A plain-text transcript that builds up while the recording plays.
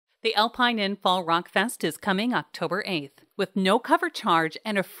The Alpine Inn Fall Rock Fest is coming October 8th, with no cover charge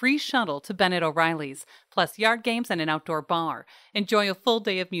and a free shuttle to Bennett O'Reilly's, plus yard games and an outdoor bar. Enjoy a full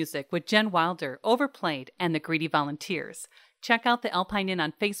day of music with Jen Wilder, Overplayed, and the Greedy Volunteers. Check out the Alpine Inn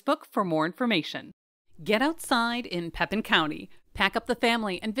on Facebook for more information. Get outside in Pepin County. Pack up the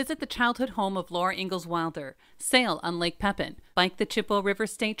family and visit the childhood home of Laura Ingalls Wilder. Sail on Lake Pepin, bike the Chippewa River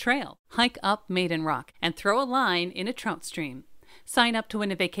State Trail, hike up Maiden Rock, and throw a line in a trout stream. Sign up to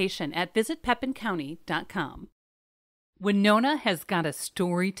win a vacation at visitpepincounty.com. Winona has got a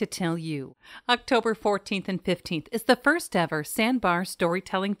story to tell you. October 14th and 15th is the first ever Sandbar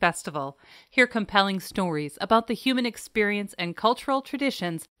Storytelling Festival. Hear compelling stories about the human experience and cultural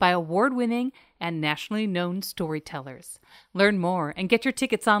traditions by award-winning and nationally known storytellers. Learn more and get your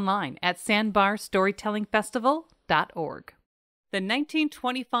tickets online at sandbarstorytellingfestival.org. The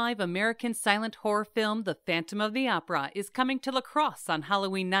 1925 American silent horror film The Phantom of the Opera is coming to La Crosse on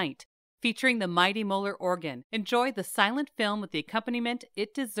Halloween night. Featuring the Mighty Moeller organ, enjoy the silent film with the accompaniment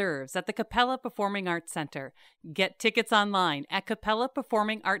it deserves at the Capella Performing Arts Center. Get tickets online at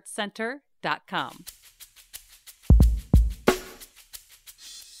capellaperformingartscenter.com.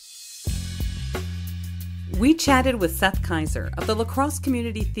 We chatted with Seth Kieser of the Crosse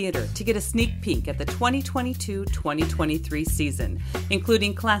Community Theater to get a sneak peek at the 2022-2023 season,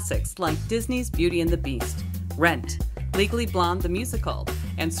 including classics like Disney's Beauty and the Beast, Rent, Legally Blonde the Musical,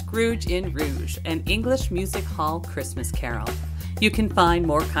 and Scrooge in Rouge, an English music hall Christmas carol. You can find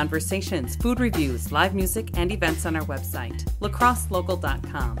more conversations, food reviews, live music, and events on our website,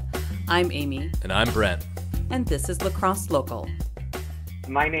 lacrosselocal.com. I'm Amy. And I'm Brent. And this is La Crosse Local.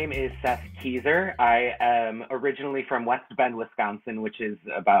 My name is Seth Kieser. I am originally from West Bend, Wisconsin, which is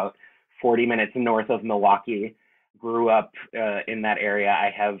about 40 minutes north of Milwaukee. Grew up in that area. I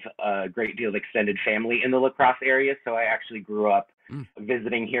have a great deal of extended family in the La Crosse area, so I actually grew up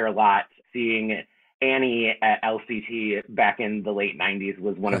visiting here a lot. Seeing Annie at LCT back in the late 90s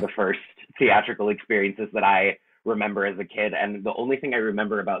was one of the first theatrical experiences that I remember as a kid, and the only thing I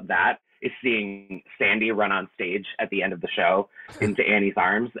remember about that is seeing Sandy run on stage at the end of the show into Annie's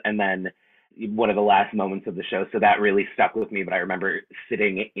arms, and then one of the last moments of the show. So that really stuck with me. But I remember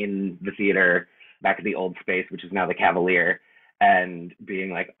sitting in the theater back at the old space, which is now the Cavalier, and being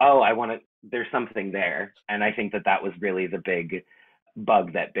like, oh, there's something there. And I think that was really the big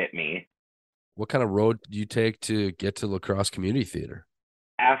bug that bit me. What kind of road do you take to get to La Crosse Community Theater?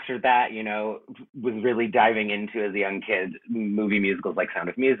 After that, was really diving into, as a young kid, movie musicals like Sound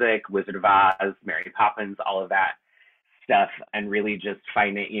of Music, Wizard of Oz, Mary Poppins, all of that stuff, and really just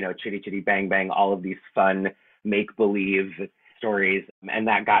finding, Chitty Chitty Bang Bang, all of these fun make-believe stories. And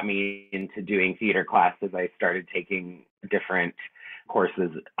that got me into doing theater class as I started taking different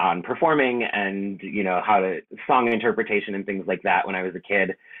courses on performing and, how to song interpretation and things like that when I was a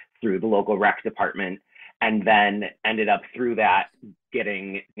kid through the local rec department. And then ended up through that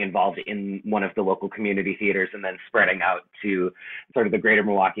getting involved in one of the local community theaters and then spreading out to sort of the greater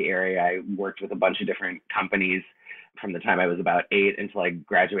Milwaukee area. I worked with a bunch of different companies from the time I was about 8 until I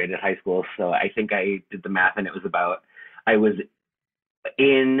graduated high school. So I think I did the math and I was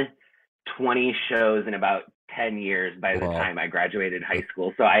in 20 shows in about 10 years by the time I graduated high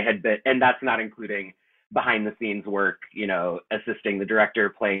school. So I had been, and that's not including behind the scenes work, assisting the director,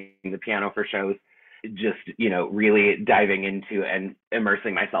 playing the piano for shows, just, really diving into and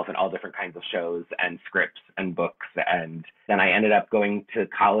immersing myself in all different kinds of shows and scripts and books. And then I ended up going to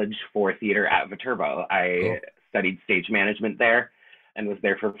college for theater at Viterbo. I studied stage management there and was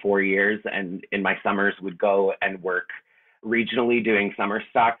there for 4 years. And in my summers would go and work regionally doing summer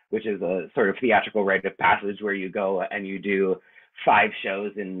stock, which is a sort of theatrical rite of passage where you go and you do 5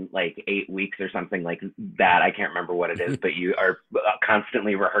 shows in like 8 weeks or something like that. I can't remember what it is, but you are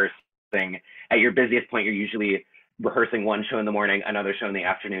constantly rehearsing. At your busiest point, you're usually rehearsing one show in the morning, another show in the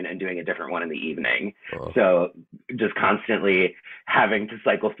afternoon, and doing a different one in the evening. So just constantly having to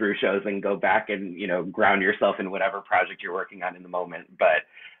cycle through shows and go back and, ground yourself in whatever project you're working on in the moment. But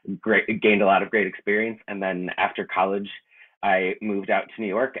gained a lot of great experience. And then after college, I moved out to New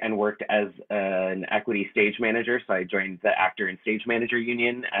York and worked as an equity stage manager. So I joined the Actor and Stage Manager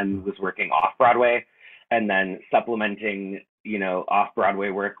Union and was working off-Broadway, and then supplementing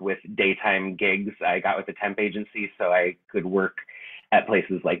off-Broadway work with daytime gigs. I got with a temp agency so I could work at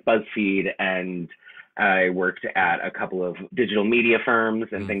places like BuzzFeed, and I worked at a couple of digital media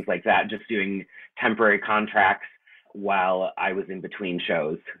firms and things like that, just doing temporary contracts while I was in between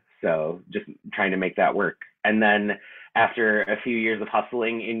shows. So just trying to make that work. And then after a few years of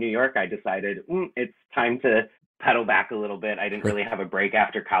hustling in New York, I decided it's time to pedal back a little bit. I didn't really have a break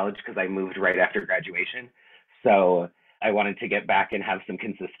after college because I moved right after graduation. So I wanted to get back and have some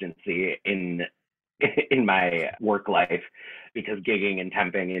consistency in my work life, because gigging and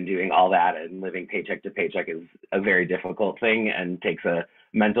temping and doing all that and living paycheck to paycheck is a very difficult thing and takes a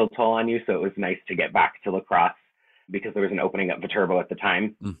mental toll on you. So it was nice to get back to lacrosse, because there was an opening at Viterbo at the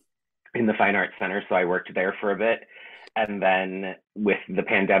time in the Fine Arts Center. So I worked there for a bit. And then with the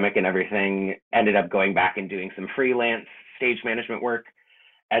pandemic and everything, ended up going back and doing some freelance stage management work.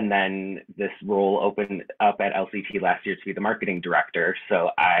 And then this role opened up at LCT last year to be the marketing director. So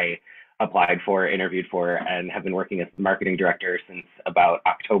I applied for, interviewed for, and have been working as the marketing director since about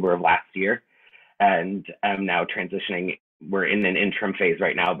October of last year. And I'm now transitioning. We're in an interim phase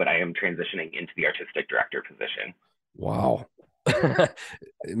right now, but I am transitioning into the artistic director position. Wow.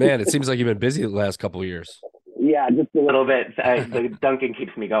 Man, it seems like you've been busy the last couple of years. Yeah, just a little bit. The Duncan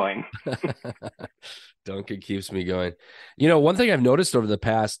keeps me going. Duncan keeps me going. You know, one thing I've noticed over the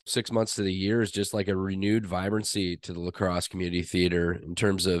past 6 months to the year is just like a renewed vibrancy to the La Crosse Community Theater in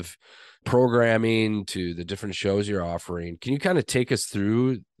terms of programming, to the different shows you're offering. Can you kind of take us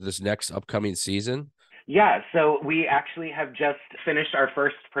through this next upcoming season? Yeah, so we actually have just finished our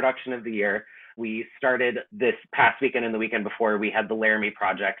first production of the year. We started this past weekend and the weekend before. We had the Laramie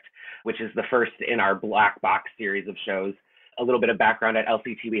Project, which is the first in our Black Box series of shows. A little bit of background at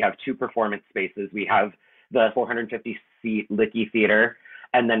LCT, we have 2 performance spaces. We have the 450-seat Licky Theater,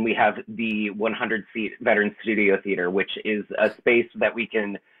 and then we have the 100-seat Veteran Studio Theater, which is a space that we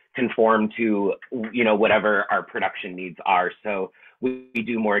can conform to, you know, whatever our production needs are. So we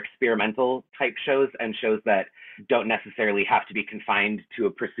do more experimental type shows and shows that don't necessarily have to be confined to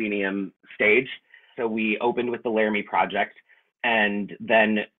a proscenium stage. So we opened with the Laramie Project, and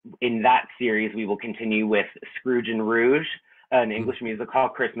then in that series, we will continue with Scrooge and Rouge, an English musical,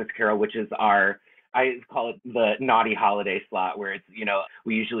 Christmas Carol, which is our, I call it the naughty holiday slot, where it's, you know,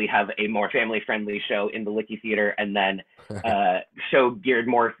 we usually have a more family-friendly show in the Licky Theater, and then show geared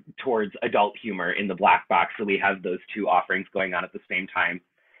more towards adult humor in the Black Box. So we have those 2 offerings going on at the same time.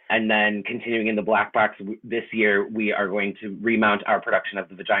 And then continuing in the Black Box this year, we are going to remount our production of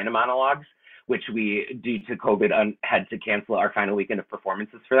the Vagina Monologues, which we, due to COVID, had to cancel our final weekend of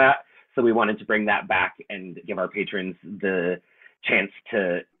performances for that. So we wanted to bring that back and give our patrons the chance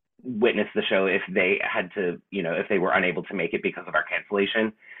to witness the show if they had to, you know, if they were unable to make it because of our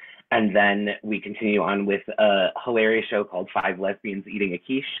cancellation. And then we continue on with a hilarious show called 5 Lesbians Eating a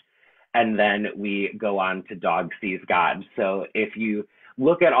Quiche. And then we go on to Dog Sees God. So if you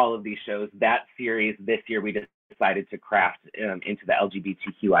look at all of these shows, that series this year, we decided to craft into the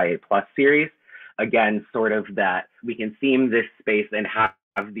LGBTQIA+ series. Again, sort of that we can theme this space and have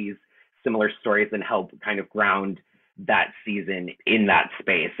these similar stories and help kind of ground that season in that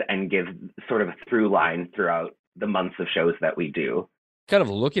space and give sort of a through line throughout the months of shows that we do. Kind of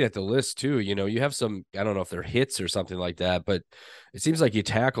looking at the list too, you know, you have some, I don't know if they're hits or something like that, but it seems like you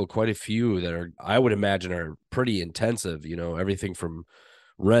tackle quite a few that are, I would imagine, are pretty intensive, you know, everything from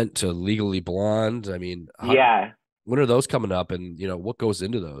Rent to Legally Blonde. I mean, yeah. When are those coming up, and, you know, what goes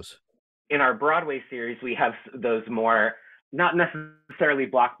into those? In our Broadway series, we have those more, not necessarily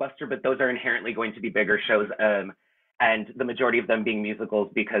blockbuster, but those are inherently going to be bigger shows. And the majority of them being musicals,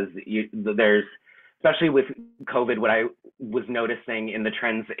 because there's, especially with COVID, what I was noticing in the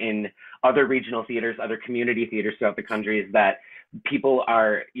trends in other regional theaters, other community theaters throughout the country, is that people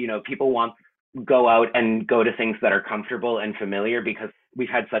are, you know, people want to go out and go to things that are comfortable and familiar, because we've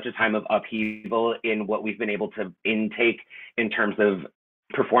had such a time of upheaval in what we've been able to intake in terms of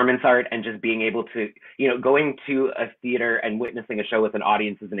performance art, and just being able to, you know, going to a theater and witnessing a show with an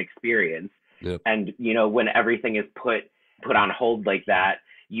audience is an experience. Yep. And, you know, when everything is put on hold like that,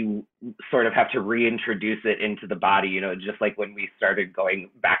 you sort of have to reintroduce it into the body, you know, just like when we started going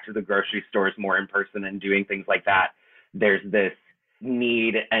back to the grocery stores more in person and doing things like that. There's this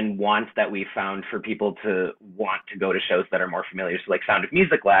need and want that we found for people to want to go to shows that are more familiar. So like Sound of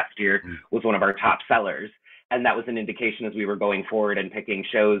Music last year was one of our top sellers. And that was an indication as we were going forward and picking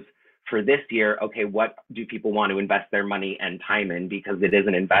shows for this year. Okay, what do people want to invest their money and time in? Because it is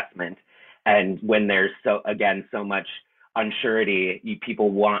an investment. And when there's so much unsurety,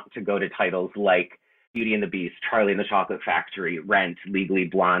 people want to go to titles like Beauty and the Beast, Charlie and the Chocolate Factory, Rent, Legally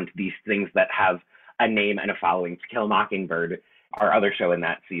Blonde, these things that have a name and a following. To Kill a Mockingbird, our other show in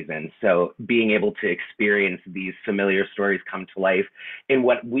that season. So being able to experience these familiar stories come to life in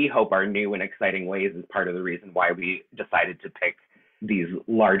what we hope are new and exciting ways is part of the reason why we decided to pick these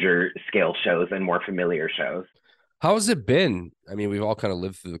larger scale shows and more familiar shows. How has it been? I mean, we've all kind of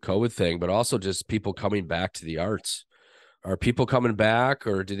lived through the COVID thing, but also just people coming back to the arts. Are people coming back,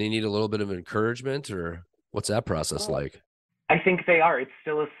 or do they need a little bit of encouragement, or what's that process like? I think they are. It's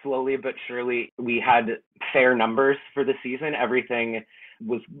still a slowly but surely. We had fair numbers for the season. Everything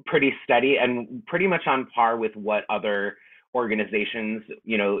was pretty steady and pretty much on par with what other organizations,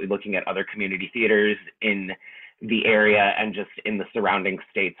 looking at other community theaters in the area and just in the surrounding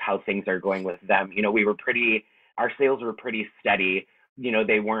states, how things are going with them. Our sales were pretty steady.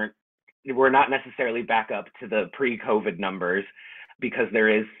 We're not necessarily back up to the pre-COVID numbers because there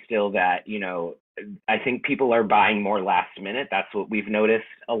is still that, I think people are buying more last minute. That's what we've noticed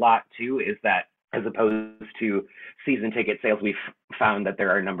a lot too, is that as opposed to season ticket sales, we've found that there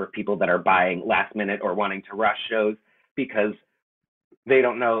are a number of people that are buying last minute or wanting to rush shows because they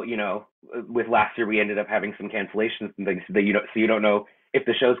don't know, with last year, we ended up having some cancellations and things that you don't know if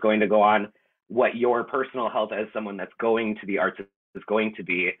the show's going to go on, what your personal health as someone that's going to the arts is going to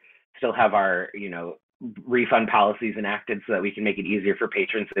be. Still have our, refund policies enacted so that we can make it easier for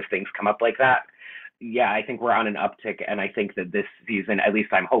patrons if things come up like that. Yeah, I think we're on an uptick, and I think that this season, at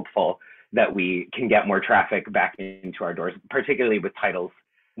least I'm hopeful that we can get more traffic back into our doors, particularly with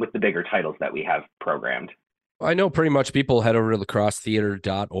the bigger titles that we have programmed. I know pretty much people head over to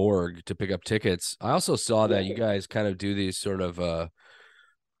lacrossetheater.org to pick up tickets. I also saw that you guys kind of do these sort of,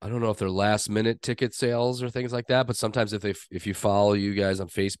 I don't know if they're last minute ticket sales or things like that, but sometimes if you follow you guys on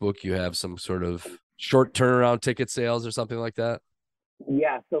Facebook, you have some sort of short turnaround ticket sales or something like that.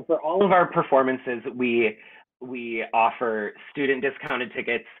 Yeah. So for all of our performances, we offer student discounted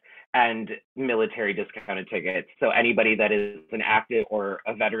tickets and military discounted tickets. So anybody that is an active or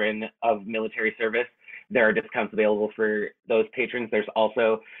a veteran of military service, there are discounts available for those patrons. There's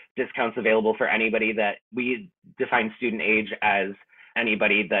also discounts available for anybody that we define student age as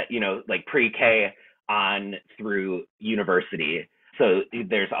anybody that, like pre-K on through university. So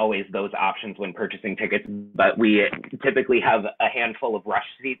there's always those options when purchasing tickets, but we typically have a handful of rush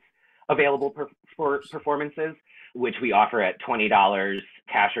seats available for performances, which we offer at $20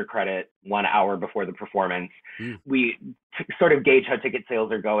 cash or credit 1 hour before the performance. We sort of gauge how ticket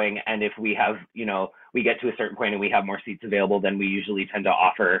sales are going. And if we have, we get to a certain point and we have more seats available, then we usually tend to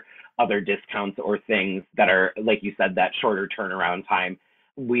offer other discounts or things that are, like you said, that shorter turnaround time.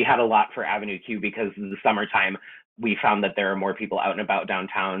 We had a lot for Avenue Q because in the summertime, we found that there are more people out and about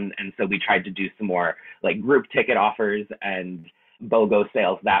downtown. And so we tried to do some more like group ticket offers and BOGO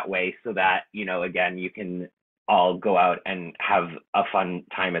sales that way so that, again, you can all go out and have a fun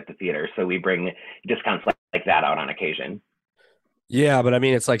time at the theater. So we bring discounts like that out on occasion. Yeah, but I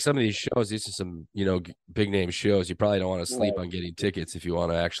mean, it's like some of these shows, these are some, big name shows. You probably don't want to sleep on getting tickets if you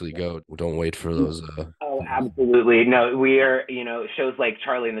want to actually go. Don't wait for those. Oh, absolutely. No, we are, shows like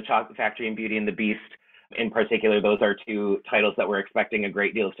Charlie and the Chocolate Factory and Beauty and the Beast in particular, those are two titles that we're expecting a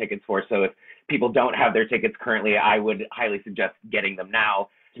great deal of tickets for. So if people don't have their tickets currently, I would highly suggest getting them now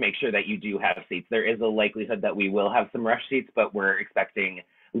to make sure that you do have seats. There is a likelihood that we will have some rush seats, but we're expecting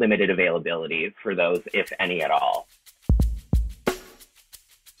limited availability for those, if any at all.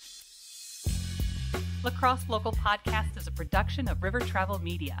 La Crosse Local Podcast is a production of River Travel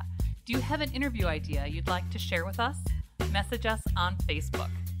Media. Do you have an interview idea you'd like to share with us? Message us on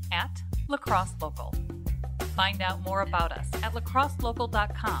Facebook at La Crosse Local. Find out more about us at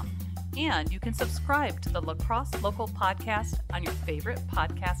lacrosselocal.com, and you can subscribe to the La Crosse Local Podcast on your favorite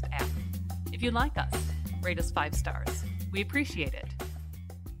podcast app. If you like us, rate us 5 stars. We appreciate it.